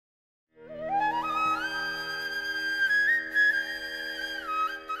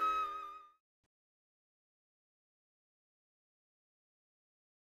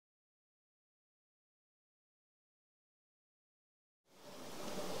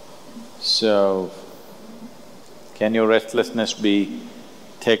So, can your restlessness be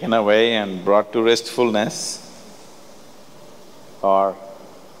taken away and brought to restfulness? Or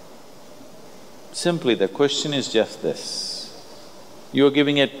simply the question is just this, you're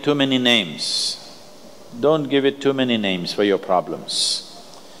giving it too many names. Don't give it too many names for your problems.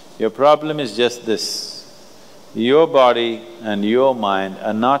 Your problem is just this, your body and your mind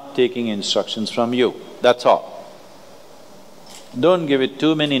are not taking instructions from you, that's all. Don't give it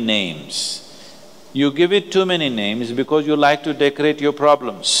too many names. You give it too many names because you like to decorate your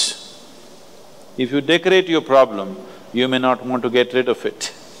problems. If you decorate your problem, you may not want to get rid of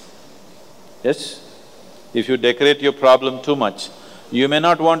it. Yes? If you decorate your problem too much, you may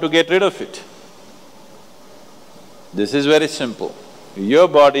not want to get rid of it. This is very simple. Your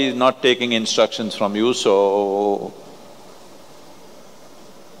body is not taking instructions from you, so…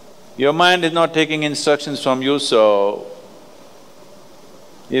 Your mind is not taking instructions from you, so…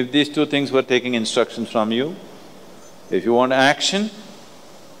 If these two things were taking instructions from you, if you want action,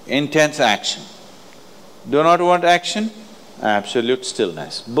 intense action. Do not want action, absolute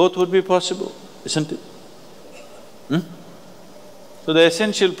stillness. Both would be possible, isn't it? So the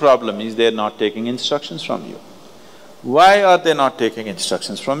essential problem is they're not taking instructions from you. Why are they not taking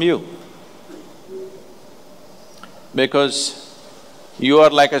instructions from you? Because you are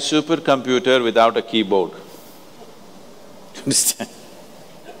like a supercomputer without a keyboard. Understand?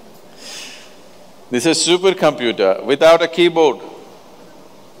 This is a supercomputer without a keyboard.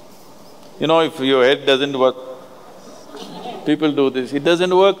 You know, if your head doesn't work, people do this, it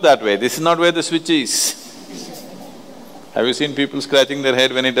doesn't work that way, this is not where the switch is. Have you seen people scratching their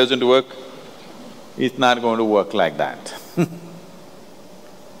head when it doesn't work? It's not going to work like that.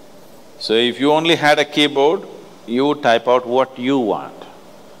 So if you only had a keyboard, you would type out what you want.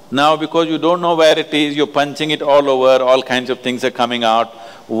 Now because you don't know where it is, you're punching it all over, all kinds of things are coming out.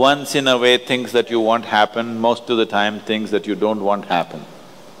 Once in a way, things that you want happen, most of the time things that you don't want happen.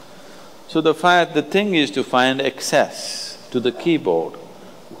 So the thing is to find access to the keyboard,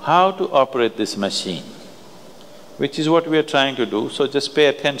 how to operate this machine, which is what we are trying to do, so just pay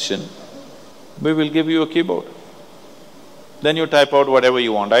attention. We will give you a keyboard. Then you type out whatever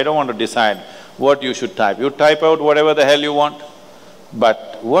you want. I don't want to decide what you should type. You type out whatever the hell you want,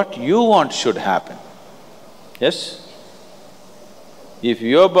 but what you want should happen. Yes? If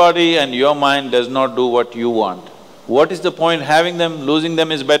your body and your mind does not do what you want, what is the point having them? Losing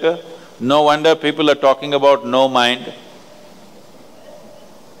them is better. No wonder people are talking about no mind.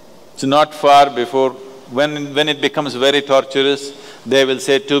 It's not far before, when it becomes very torturous, they will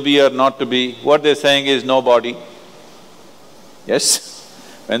say to be or not to be. What they're saying is no body.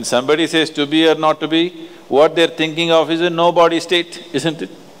 Yes? When somebody says to be or not to be, what they're thinking of is a no-body state, isn't it?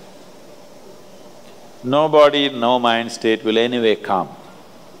 No body, no mind state will anyway come,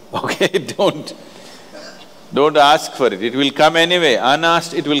 okay? Don't ask for it will come anyway.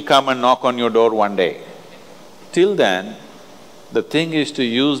 Unasked, it will come and knock on your door one day. Till then, the thing is to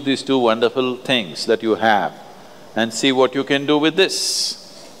use these two wonderful things that you have and see what you can do with this.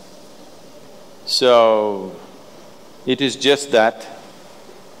 So, it is just that,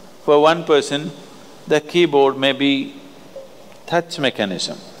 for one person, the keyboard may be touch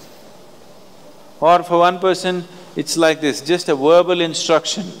mechanism. Or for one person, it's like this, just a verbal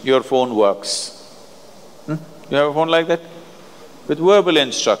instruction, your phone works. You have a phone like that? With verbal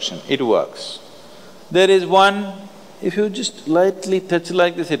instruction, it works. There is one, if you just lightly touch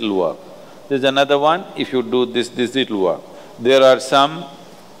like this, it'll work. There's another one, if you do this, it'll work. There are some,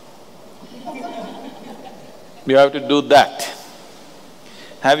 you have to do that.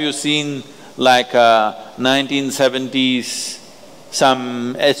 Have you seen like 1970s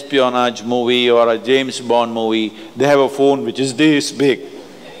some espionage movie or a James Bond movie, they have a phone which is this big.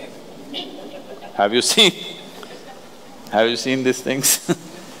 Have you seen? Have you seen these things?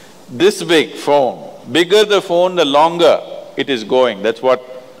 This big phone, bigger the phone, the longer it is going, that's what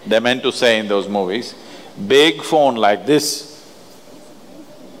they meant to say in those movies. Big phone like this.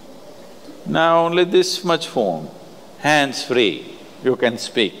 Now only this much phone, hands-free, you can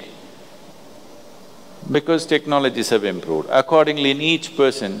speak. Because technologies have improved, accordingly in each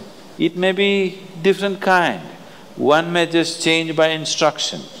person, it may be different kind. One may just change by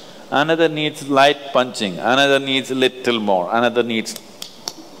instruction, another needs light punching, another needs little more, another needs…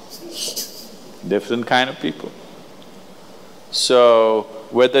 different kind of people. So,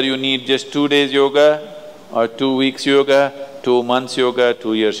 whether you need just 2 days yoga or 2 weeks yoga, 2 months yoga,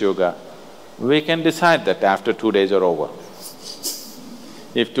 2 years yoga, we can decide that after 2 days are over.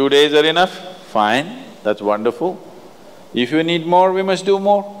 If 2 days are enough, fine. That's wonderful. If you need more, we must do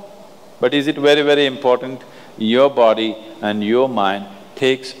more. But is it very, very important, your body and your mind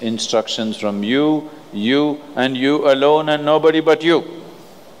takes instructions from you and you alone and nobody but you.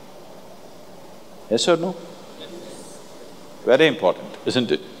 Yes or no? Very important,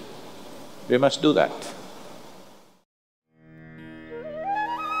 isn't it? We must do that.